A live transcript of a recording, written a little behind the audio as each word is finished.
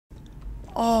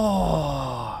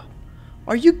Oh,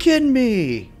 are you kidding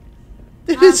me?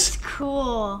 That's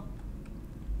cool.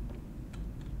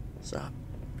 So,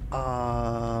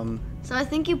 So I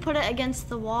think you put it against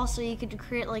the wall so you could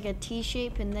create like a T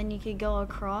shape and then you could go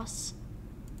across.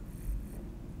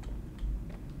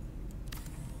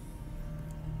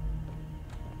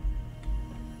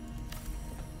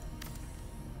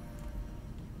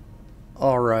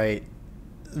 all right.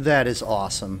 That is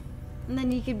awesome. And then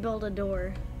you could build a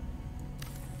door.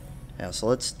 Yeah, so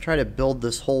let's try to build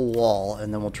this whole wall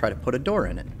and then we'll try to put a door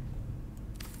in it.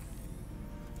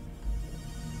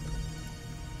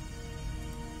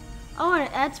 Oh, and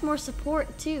it adds more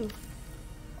support too.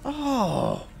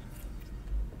 Oh.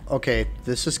 Okay,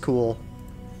 this is cool.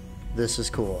 This is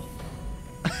cool.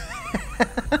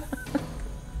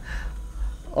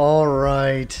 All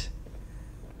right.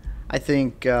 I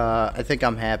think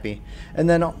I'm happy. And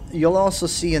then you'll also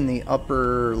see in the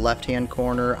upper left-hand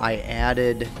corner, I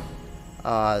added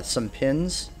some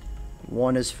pins.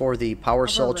 One is for the power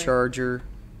cell charger.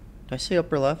 Did I say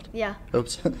upper left? Yeah.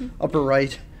 Oops. Upper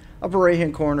right. Upper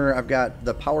right-hand corner, I've got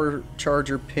the power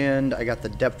charger pinned. I got the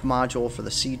depth module for the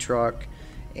C-Truck.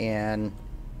 And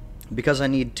because I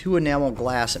need 2 enamel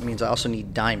glass, it means I also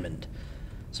need diamond.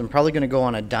 So I'm probably going to go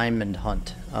on a diamond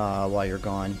hunt while you're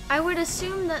gone. I would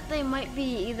assume that they might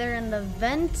be either in the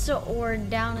vents or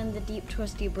down in the deep,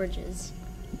 twisty bridges.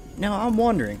 Now, I'm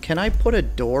wondering, can I put a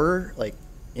door, like,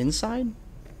 inside?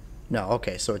 No,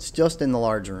 okay, so it's just in the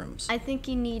large rooms. I think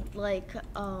you need, like,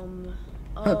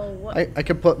 what? I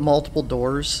could put multiple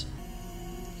doors.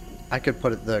 I could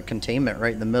put the containment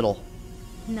right in the middle.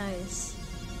 Nice.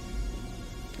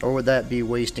 Or would that be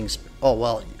wasting oh,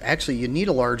 well, actually, you need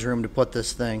a large room to put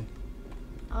this thing.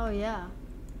 Oh, yeah.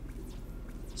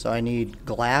 So I need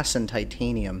glass and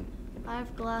titanium.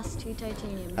 5 glass, 2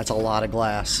 titanium. That's a lot of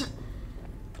glass.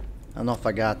 I don't know if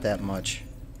I got that much.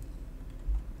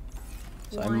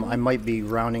 So I might be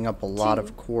rounding up a lot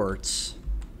of quartz.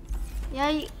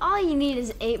 Yeah, all you need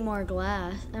is 8 more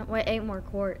glass. Wait, 8 more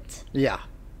quartz. Yeah.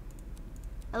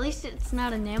 At least it's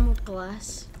not enameled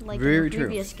glass like Very in the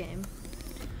previous game.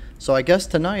 So I guess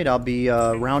tonight I'll be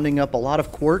rounding up a lot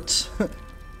of quartz.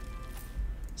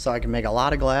 So I can make a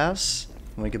lot of glass.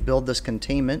 And we can build this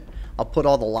containment. I'll put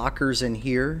all the lockers in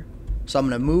here. So I'm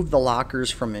going to move the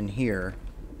lockers from in here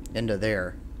into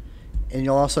there. And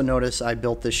you'll also notice I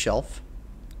built this shelf.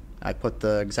 I put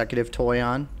the executive toy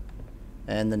on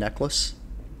and the necklace.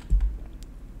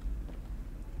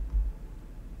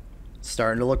 It's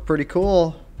starting to look pretty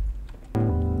cool.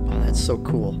 Oh, that's so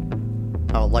cool.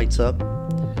 How it lights up. Yeah.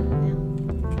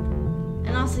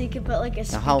 And also you could put like a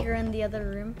speaker in the other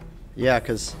room. Yeah,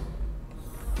 because...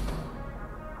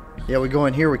 yeah, we go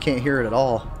in here, we can't hear it at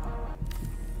all.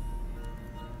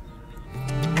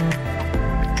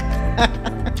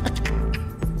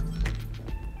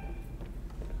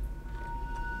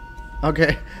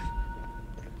 Okay.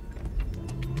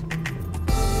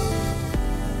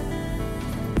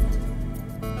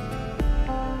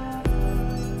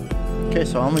 Okay,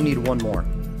 so I only need one more.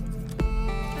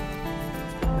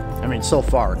 I mean, so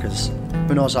far, because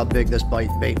who knows how big this how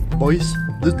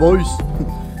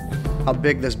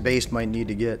big this base might need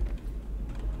to get.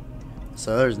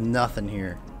 So there's nothing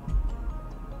here.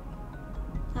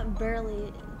 That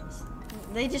barely.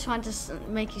 They just want to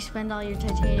make you spend all your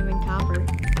titanium and copper.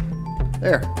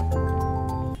 There.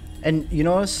 And you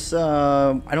notice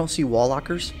I don't see wall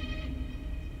lockers.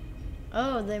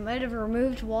 Oh, they might have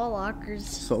removed wall lockers.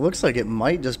 So it looks like it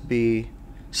might just be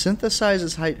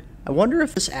synthesizes height. I wonder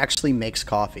if this actually makes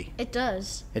coffee. It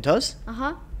does. It does?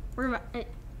 Uh-huh.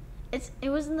 It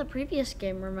was in the previous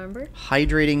game, remember?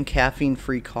 Hydrating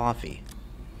caffeine-free coffee.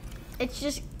 It's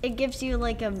just, it gives you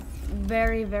like a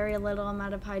very, very little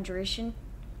amount of hydration.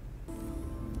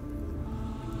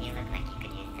 You look like you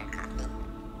could use some coffee.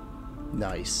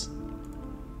 Nice.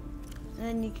 And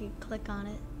then you can click on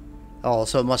it. Oh,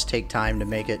 so it must take time to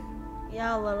make it.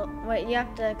 Yeah, a little. Wait, you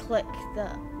have to click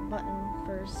the button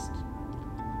first.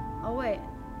 Oh, wait.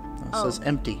 It says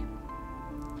empty.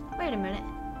 Wait a minute.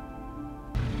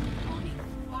 Warning.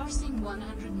 Passing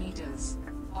 100 meters.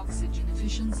 Oxygen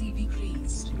efficiency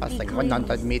decreased. Passing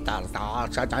 100 meters.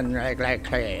 Oxygen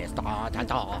decreased.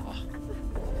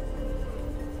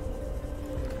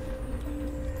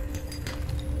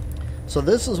 So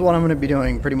this is what I'm going to be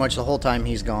doing pretty much the whole time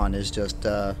he's gone, is just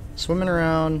swimming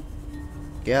around,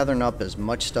 gathering up as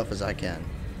much stuff as I can.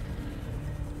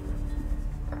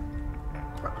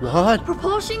 What?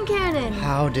 Propulsion cannon!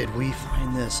 How did we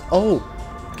find this? Oh,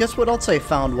 guess what else I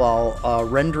found while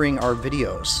rendering our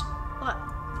videos? What?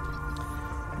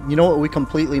 You know what we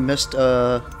completely missed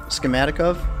a schematic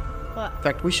of? What? In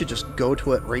fact, we should just go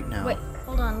to it right now. Wait,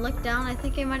 Hold on, look down. I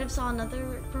think I might have saw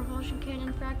another propulsion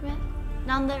cannon fragment.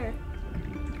 Down there.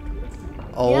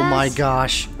 Oh my Yes!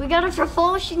 gosh. We got a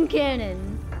propulsion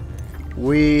cannon.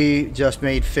 We just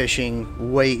made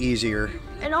fishing way easier.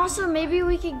 And also, maybe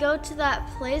we could go to that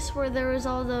place where there was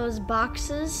all those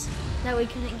boxes that we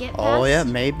couldn't get past. Oh yeah,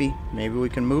 maybe. Maybe we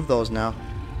can move those now.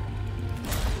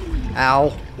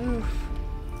 Ow. Oof.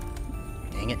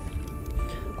 Dang it.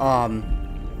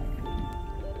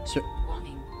 So,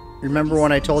 remember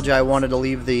when I told you I wanted to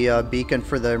leave the beacon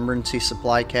for the emergency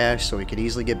supply cache so we could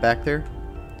easily get back there?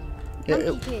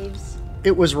 Monkey caves.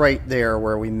 It was right there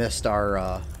where we missed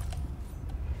our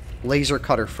laser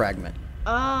cutter fragment.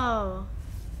 Oh.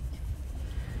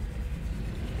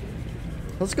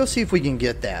 Let's go see if we can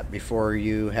get that before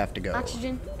you have to go.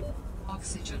 Oxygen.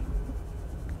 Oxygen.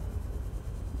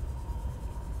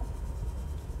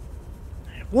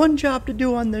 I have one job to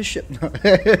do on this ship.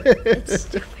 It's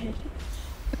stupid.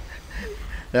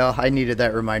 No, I needed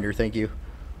that reminder. Thank you.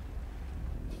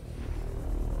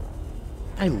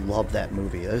 I love that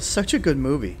movie. It's such a good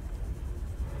movie.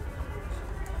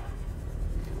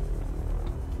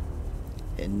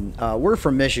 And we're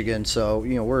from Michigan, so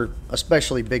you know we're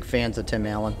especially big fans of Tim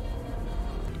Allen.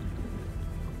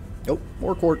 Oh,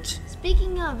 more quartz.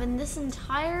 Speaking of, in this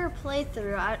entire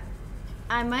playthrough,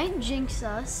 I might jinx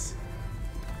us,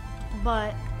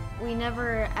 but we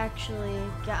never actually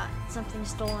got something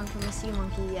stolen from a sea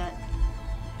monkey yet.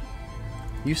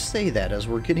 You say that as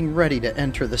we're getting ready to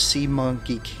enter the Sea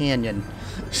Monkey Canyon.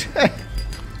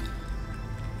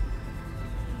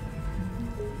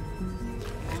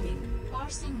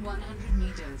 Parsing 100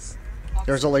 meters.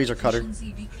 There's a laser cutter,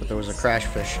 Efficiency but there was a decreased. crash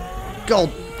fish. Gold!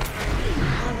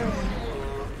 Another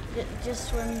one. Just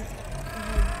swim.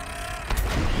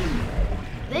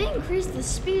 They increased the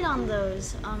speed on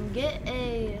those. Get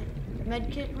a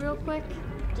med kit real quick,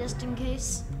 just in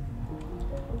case.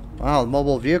 Wow, the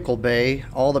mobile vehicle bay,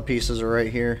 all the pieces are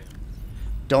right here.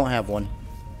 Don't have one.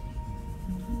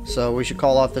 So we should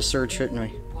call off the search, shouldn't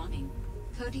we? Warning.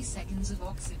 30 seconds of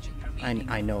oxygen remaining.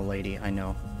 I know, lady, I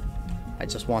know. I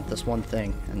just want this one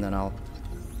thing, and then I'll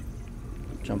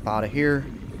jump out of here.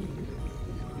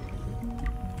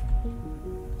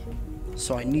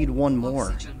 So I need one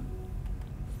more. Oxygen.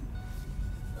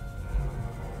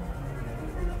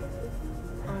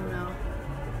 Oh no.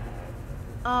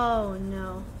 Oh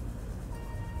no.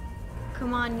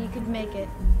 Come on, you could make it.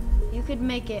 You could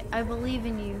make it. I believe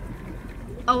in you.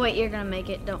 Oh wait, you're gonna make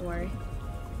it. Don't worry.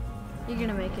 You're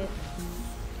gonna make it.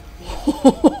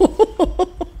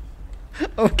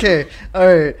 Okay,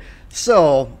 alright.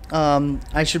 So,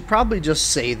 I should probably just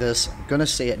say this. I'm gonna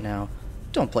say it now.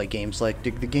 Don't play games like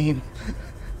Dig the Game.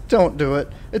 Don't do it.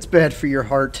 It's bad for your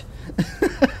heart.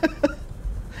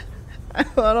 I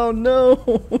don't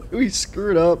know. We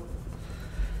screwed up.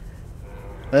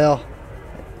 Well,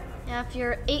 Yeah, if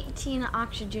you're 18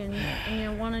 oxygen and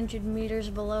you're 100 meters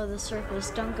below the surface,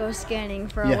 don't go scanning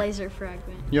for a Yeah. laser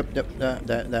fragment. yep,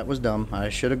 that was dumb. I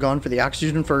should have gone for the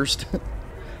oxygen first.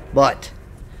 But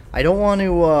I don't want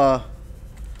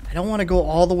to go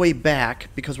all the way back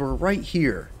because we're right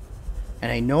here. And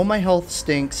I know my health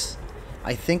stinks.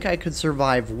 I think I could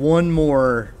survive one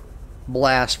more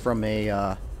blast from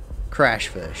a crash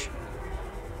fish.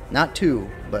 Not two,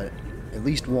 but at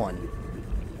least one.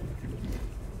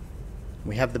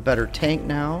 We have the better tank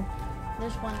now.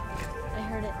 There's one. I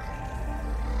heard it.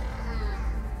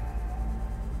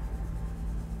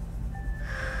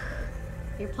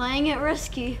 You're playing it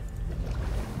risky.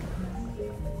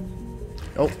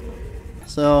 Oh,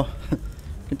 so you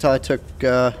can tell I took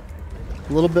a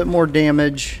little bit more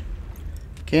damage.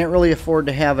 Can't really afford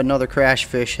to have another crash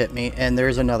fish hit me, and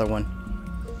there's another one.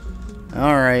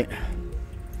 All right,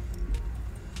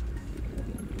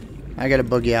 I gotta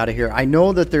boogie out of here. I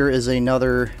know that there is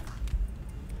another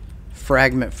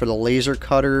fragment for the laser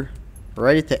cutter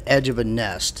right at the edge of a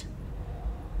nest,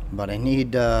 but I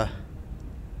need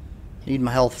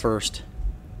my health first,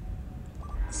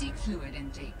 Seek fluid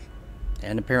intake.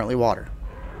 and apparently water.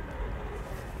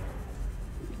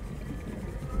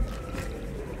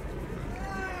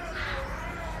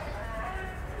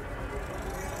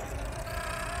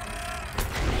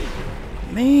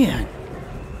 Man.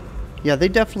 Yeah, they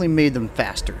definitely made them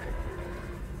faster.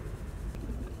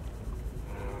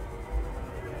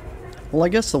 Well, I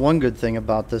guess the one good thing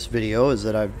about this video is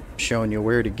that I've shown you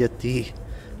where to get the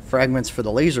fragments for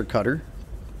the laser cutter.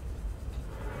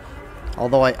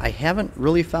 Although I haven't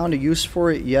really found a use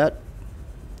for it yet.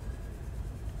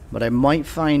 But I might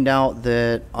find out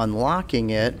that unlocking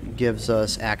it gives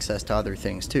us access to other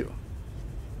things too.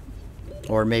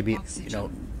 Or maybe, you know,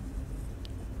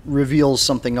 reveals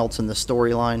something else in the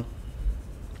storyline.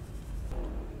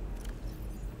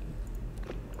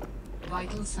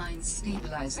 Vital signs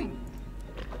stabilizing.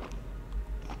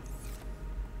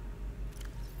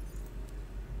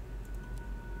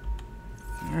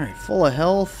 Alright, full of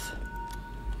health.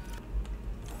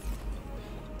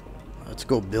 Let's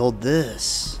go build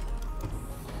this.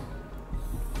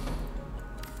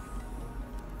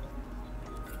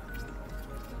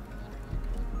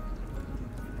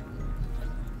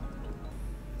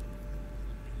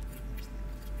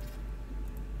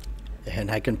 And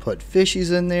I can put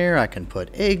fishies in there. I can put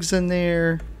eggs in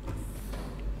there.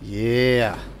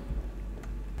 Yeah.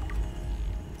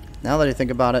 Now that I think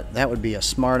about it, that would be a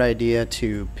smart idea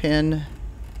to pin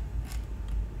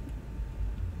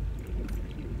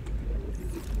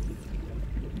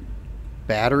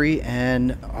battery.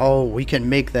 And oh, we can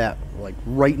make that. Like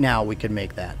right now we can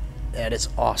make that. That is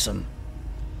awesome.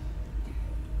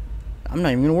 I'm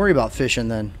not even gonna worry about fishing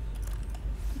then.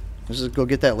 Let's just go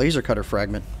get that laser cutter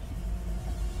fragment.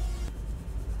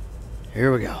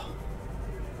 Here we go.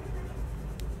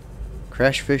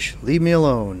 Crash fish, leave me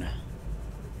alone.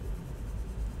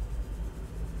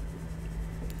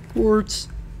 Quartz.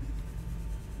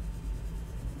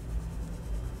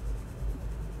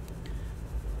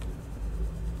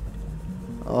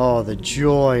 Oh, the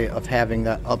joy of having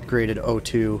that upgraded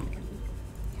O2.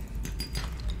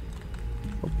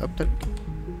 Oh,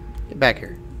 get back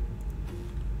here.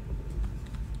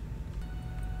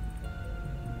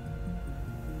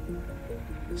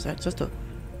 Is that just a...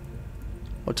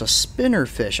 Oh, it's a spinner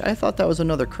fish. I thought that was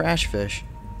another crash fish.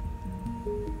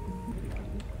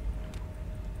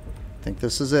 I think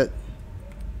this is it.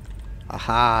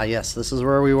 Aha, yes, this is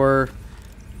where we were.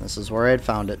 This is where I had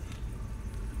found it.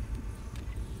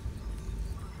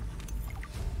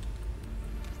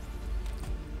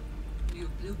 New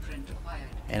blueprint acquired.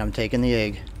 And I'm taking the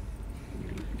egg.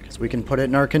 Because we can put it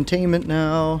in our containment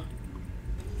now.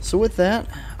 So with that,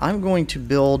 I'm going to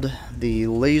build the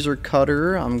laser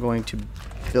cutter. I'm going to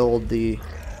build the...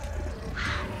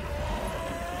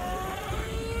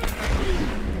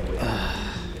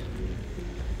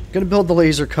 Gonna build the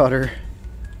laser cutter.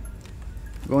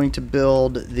 I'm going to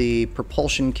build the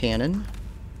propulsion cannon.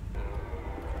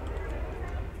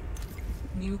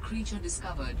 New creature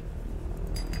discovered.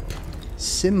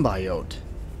 Symbiote.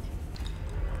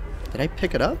 Did I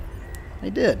pick it up? I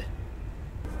did.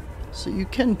 So you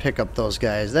can pick up those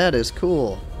guys. That is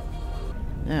cool.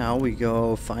 Now we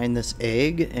go find this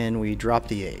egg and we drop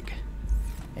the egg.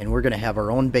 And we're gonna have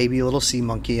our own baby little sea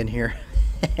monkey in here.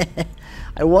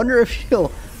 I wonder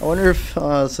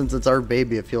if since it's our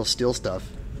baby, if he'll steal stuff.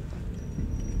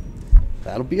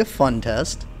 That'll be a fun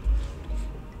test.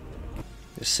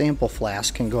 The sample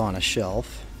flask can go on a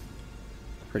shelf.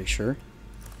 Pretty sure.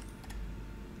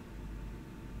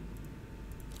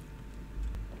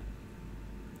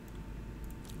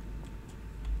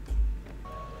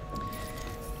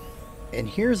 And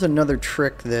here's another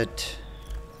trick that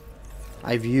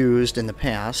I've used in the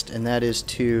past, and that is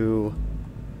to,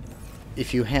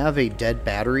 if you have a dead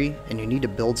battery and you need to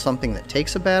build something that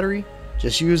takes a battery,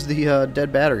 just use the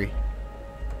dead battery.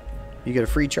 You get a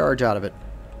free charge out of it.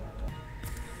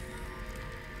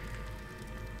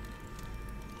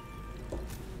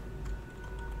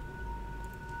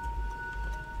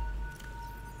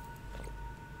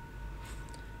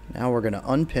 Now we're going to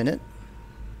unpin it.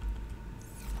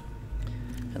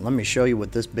 And let me show you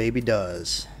what this baby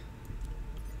does.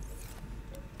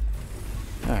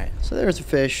 Alright, so there's a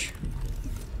fish.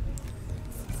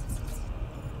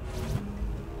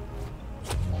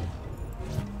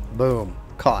 Boom,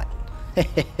 caught.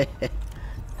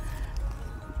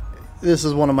 This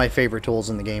is one of my favorite tools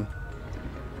in the game.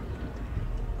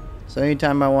 So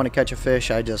anytime I want to catch a fish,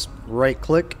 I just right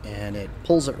click and it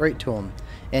pulls it right to them.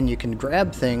 And you can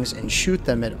grab things and shoot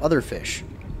them at other fish.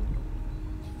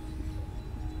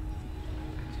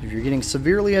 If you're getting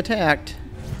severely attacked,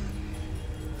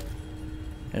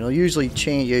 it'll usually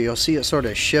change. You'll see it sort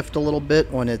of shift a little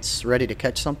bit when it's ready to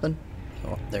catch something.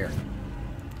 Oh, there.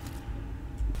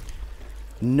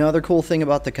 Another cool thing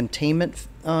about the containment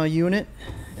unit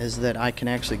is that I can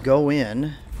actually go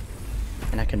in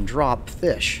and I can drop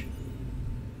fish.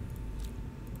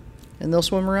 And they'll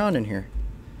swim around in here.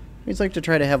 I always like to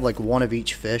try to have like one of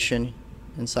each fish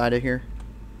inside of here.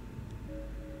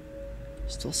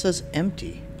 Still says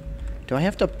empty. Do I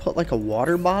have to put like a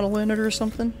water bottle in it or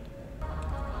something?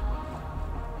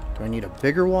 Do I need a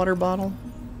bigger water bottle?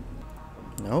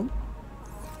 Nope.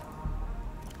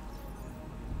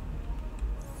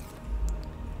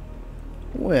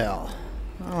 Well,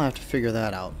 I'll have to figure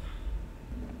that out.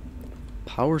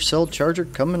 Power cell charger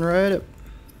coming right up.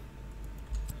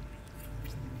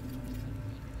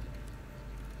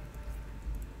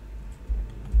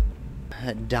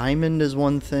 diamond is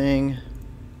one thing.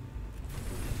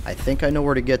 I think I know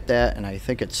where to get that, and I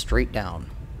think it's straight down.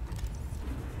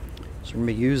 So we're going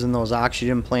to be using those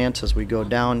oxygen plants as we go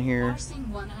down here.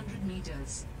 Passing 100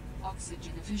 meters.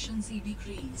 Oxygen efficiency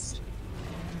decreased.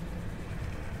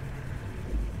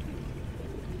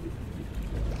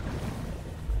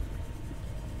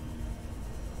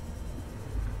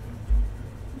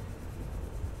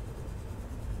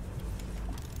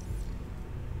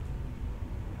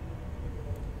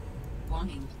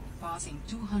 Warning. Passing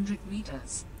 200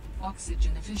 meters.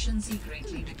 Oxygen efficiency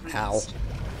greatly decreased. Ow.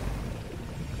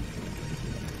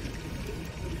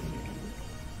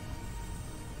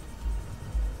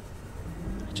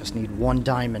 I just need one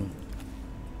diamond.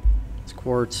 It's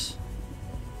quartz.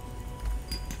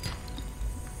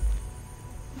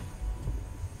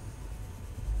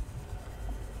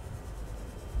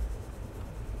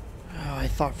 Oh, I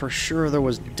thought for sure there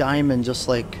was diamond just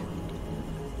like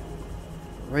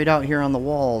right out here on the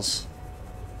walls.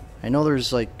 I know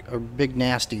there's like a big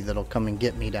nasty that'll come and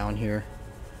get me down here.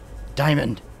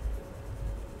 Diamond!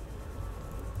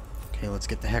 Okay, let's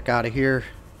get the heck out of here.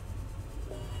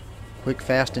 Quick,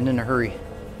 fast, and in a hurry.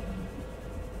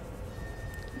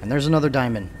 And there's another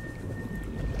diamond.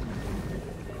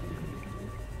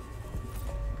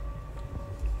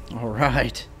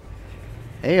 Alright.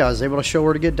 Hey, I was able to show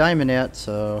where to get diamond at,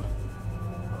 so...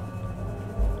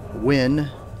 Win.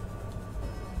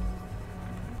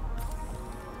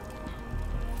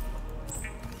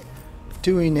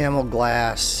 Two enamel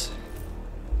glass.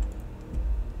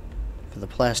 For the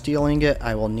plasteel ingot,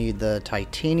 I will need the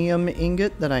titanium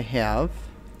ingot that I have.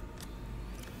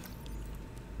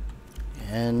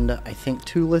 And I think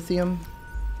 2 lithium.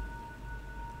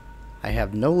 I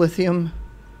have no lithium.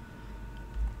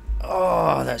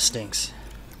 Oh, that stinks.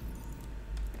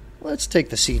 Let's take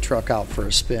the sea truck out for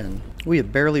a spin. We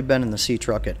have barely been in the sea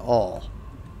truck at all.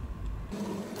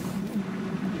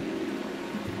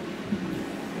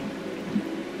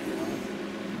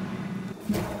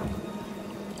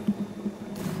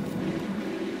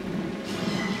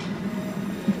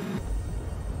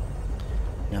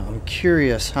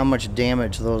 Curious how much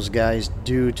damage those guys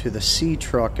do to the sea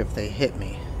truck if they hit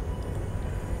me.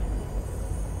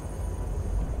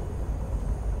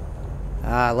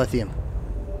 Ah, lithium.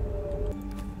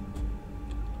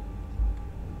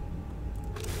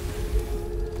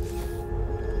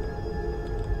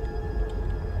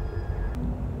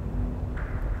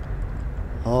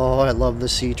 Oh, I love the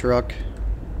sea truck.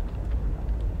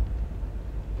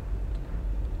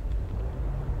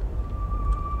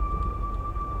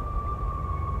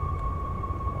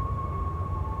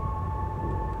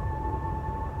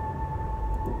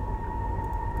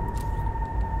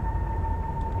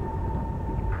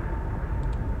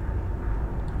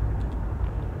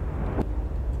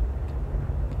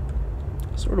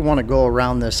 Sort of want to go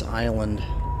around this island.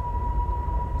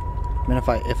 I mean,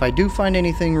 if I do find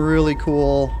anything really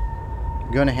cool,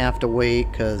 I'm gonna have to wait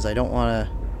because I don't want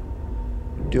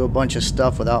to do a bunch of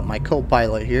stuff without my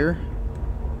co-pilot here.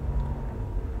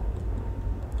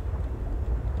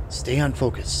 Stay on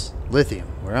focus. Lithium.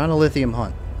 We're on a lithium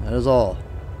hunt. That is all.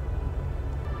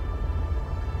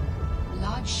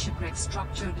 Large shipwreck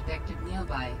structure detected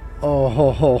nearby. Oh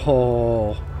ho ho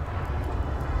ho.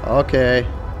 Okay.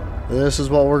 This is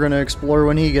what we're going to explore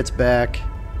when he gets back.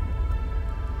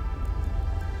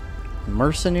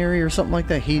 Mercenary or something like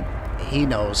that? He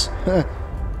knows.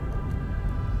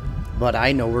 But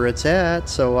I know where it's at,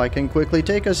 so I can quickly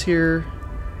take us here.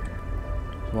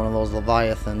 One of those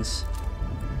leviathans.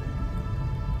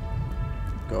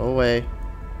 Go away.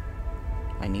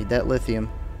 I need that lithium.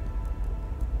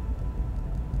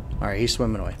 Alright, he's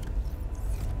swimming away.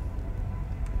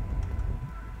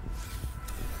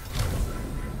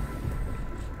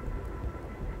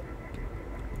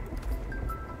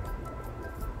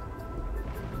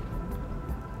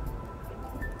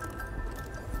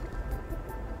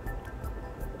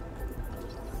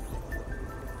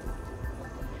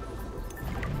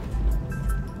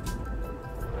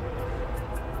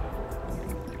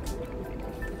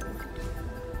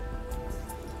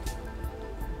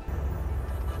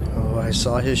 I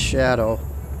saw his shadow.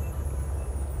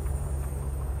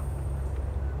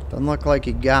 Doesn't look like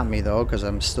he got me though, because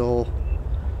I'm still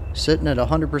sitting at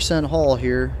 100% hull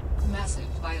here. Massive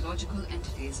biological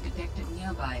entities detected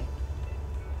nearby.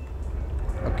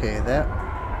 Okay, that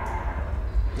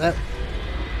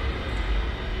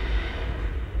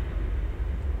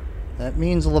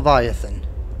means Leviathan.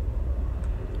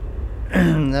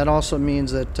 That also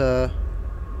means that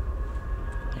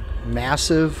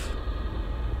massive.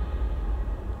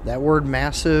 That word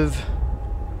massive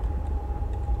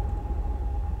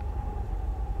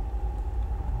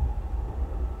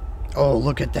Oh,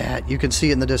 look at that. You can see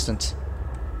it in the distance.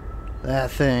 That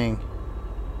thing.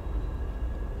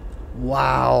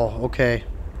 Wow. Okay.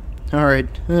 Alright.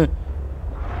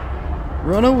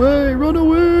 Run away! Run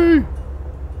away!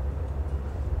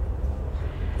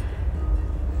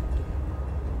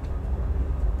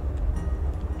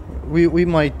 We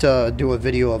might do a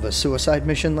video of a suicide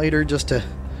mission later just to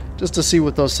see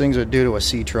what those things would do to a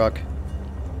sea truck.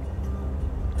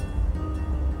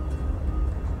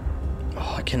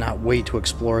 Oh, I cannot wait to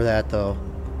explore that though.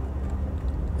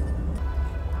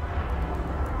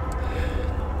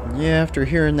 Yeah, after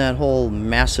hearing that whole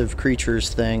massive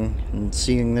creatures thing and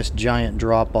seeing this giant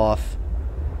drop off,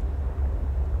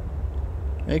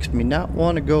 makes me not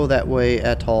want to go that way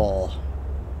at all.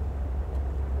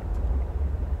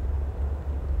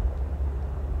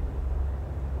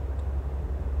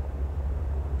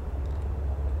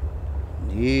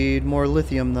 Need more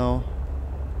lithium though.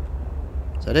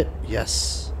 Is that it?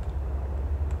 Yes.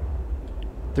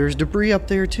 There's debris up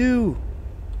there too.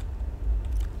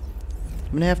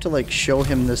 I'm gonna have to like show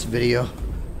him this video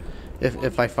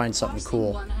if I find something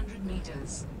cool. 100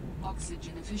 meters.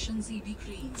 Oxygen efficiency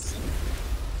decreased.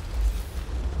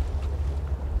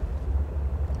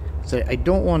 So I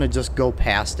don't want to just go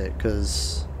past it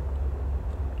because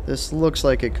this looks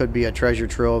like it could be a treasure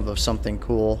trove of something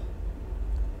cool.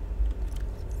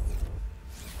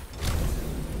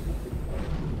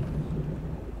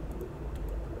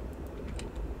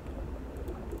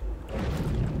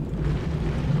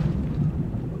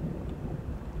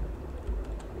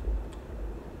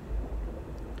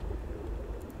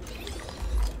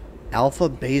 Alpha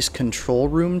base control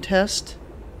room test?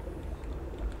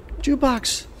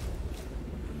 Jukebox!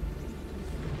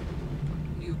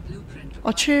 New blueprint.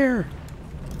 A chair!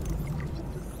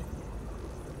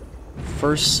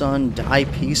 First son, die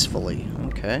peacefully.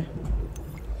 Okay.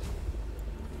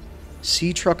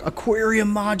 Sea truck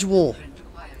aquarium module! Blueprint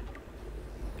acquired.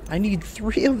 I need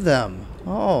 3 of them.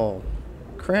 Oh,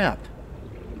 crap.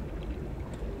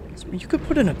 You could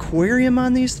put an aquarium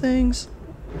on these things?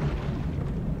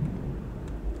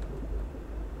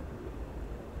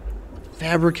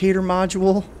 Fabricator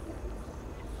module.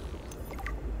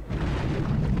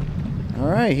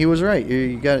 Alright, he was right.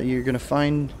 You're gonna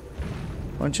find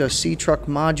a bunch of sea truck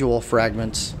module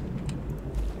fragments.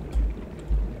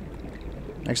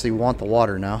 Actually want the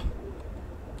water now.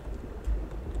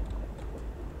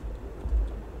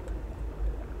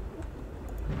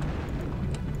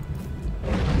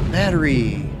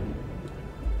 Battery.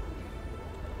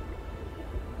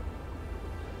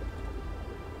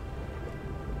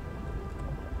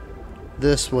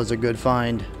 This was a good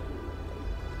find.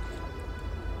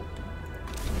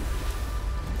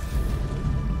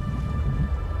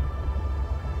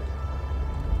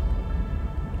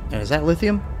 And is that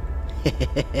lithium?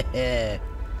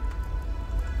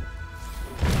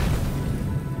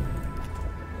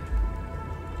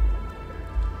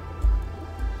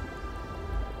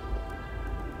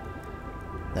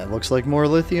 That looks like more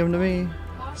lithium to me.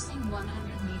 Passing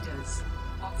 100 meters.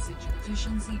 Oxygen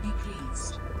efficiency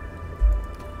decreased.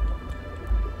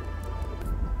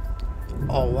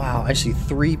 Oh wow, I see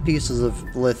 3 pieces of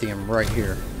lithium right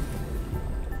here.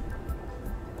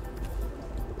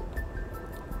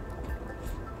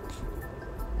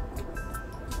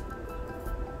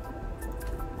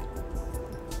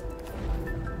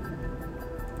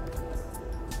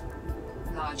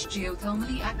 Large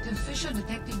geothermally active fissure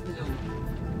detected below.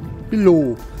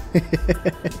 Below.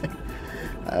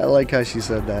 I like how she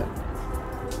said that.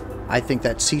 I think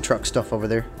that sea truck stuff over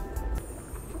there.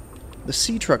 The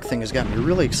sea truck thing has got me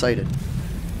really excited.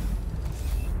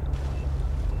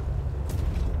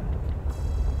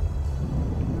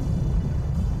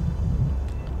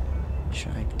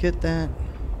 Should I get that?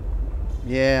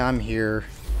 Yeah, I'm here.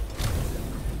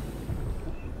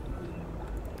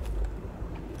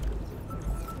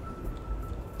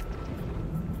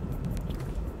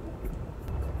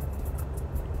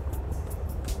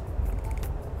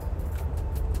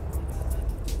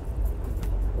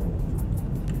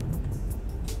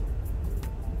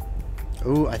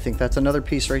 Ooh, I think that's another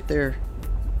piece right there.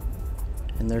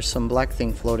 And there's some black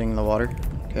thing floating in the water.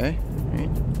 Okay, right.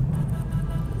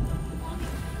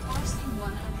 Passing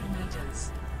 100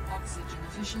 meters. Oxygen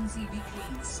efficiency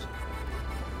decreased.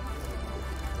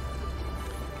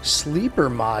 Sleeper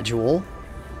module.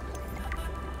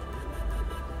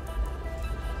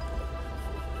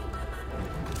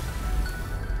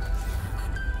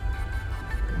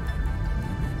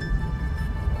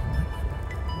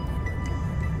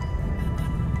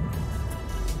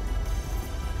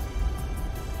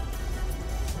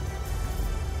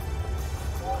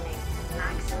 Warning.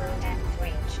 Maximum depth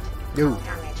reached. Ooh. Hull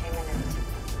damage imminent.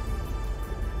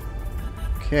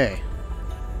 Okay.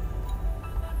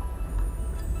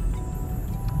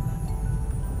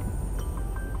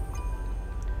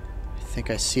 I think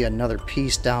I see another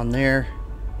piece down there.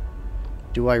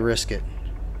 Do I risk it?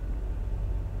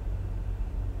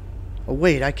 Oh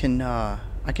wait, I can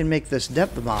make this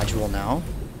depth module now.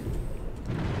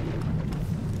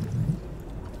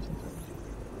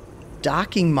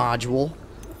 Docking module?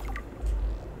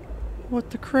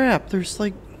 What the crap? There's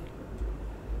like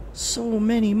so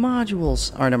many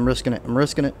modules. Alright, I'm risking it. I'm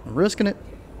risking it. I'm risking it.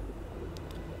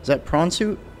 Is that prawn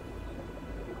suit?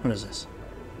 What is this?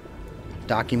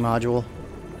 Docking module.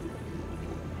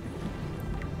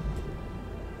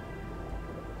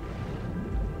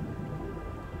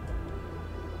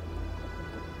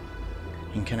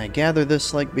 And can I gather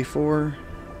this like before?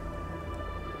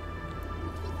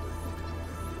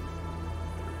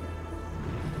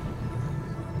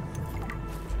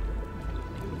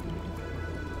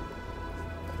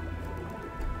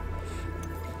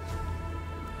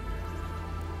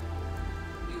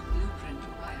 New blueprint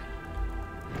acquired.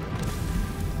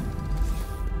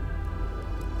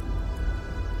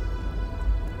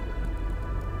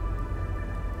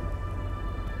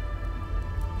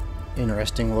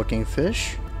 Interesting looking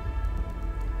fish.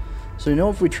 So you know,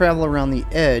 if we travel around the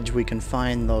edge, we can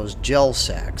find those gel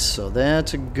sacks. So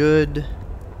that's a good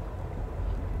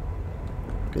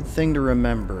thing to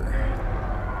remember.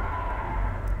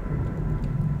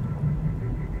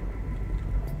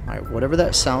 Alright, whatever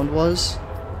that sound was,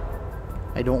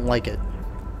 I don't like it.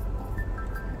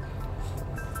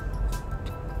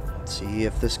 Let's see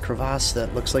if this crevasse,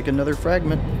 that looks like another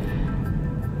fragment.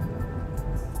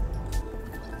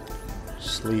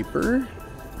 Sleeper.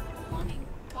 Warning.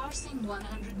 Passing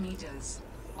 100 meters.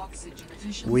 Oxygen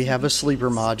efficiency. We have a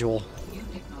sleeper module. New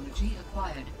technology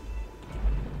acquired.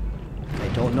 I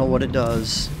don't know what it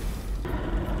does.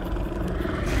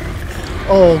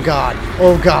 Oh god.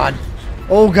 Oh god.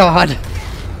 Oh god.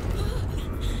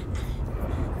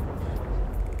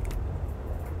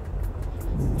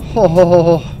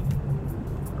 Oh.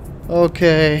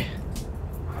 Okay.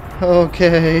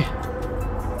 Okay.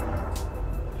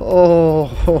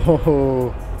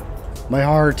 Oh. My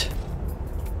heart.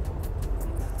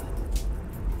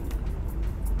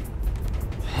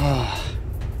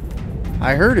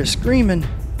 I heard it screaming.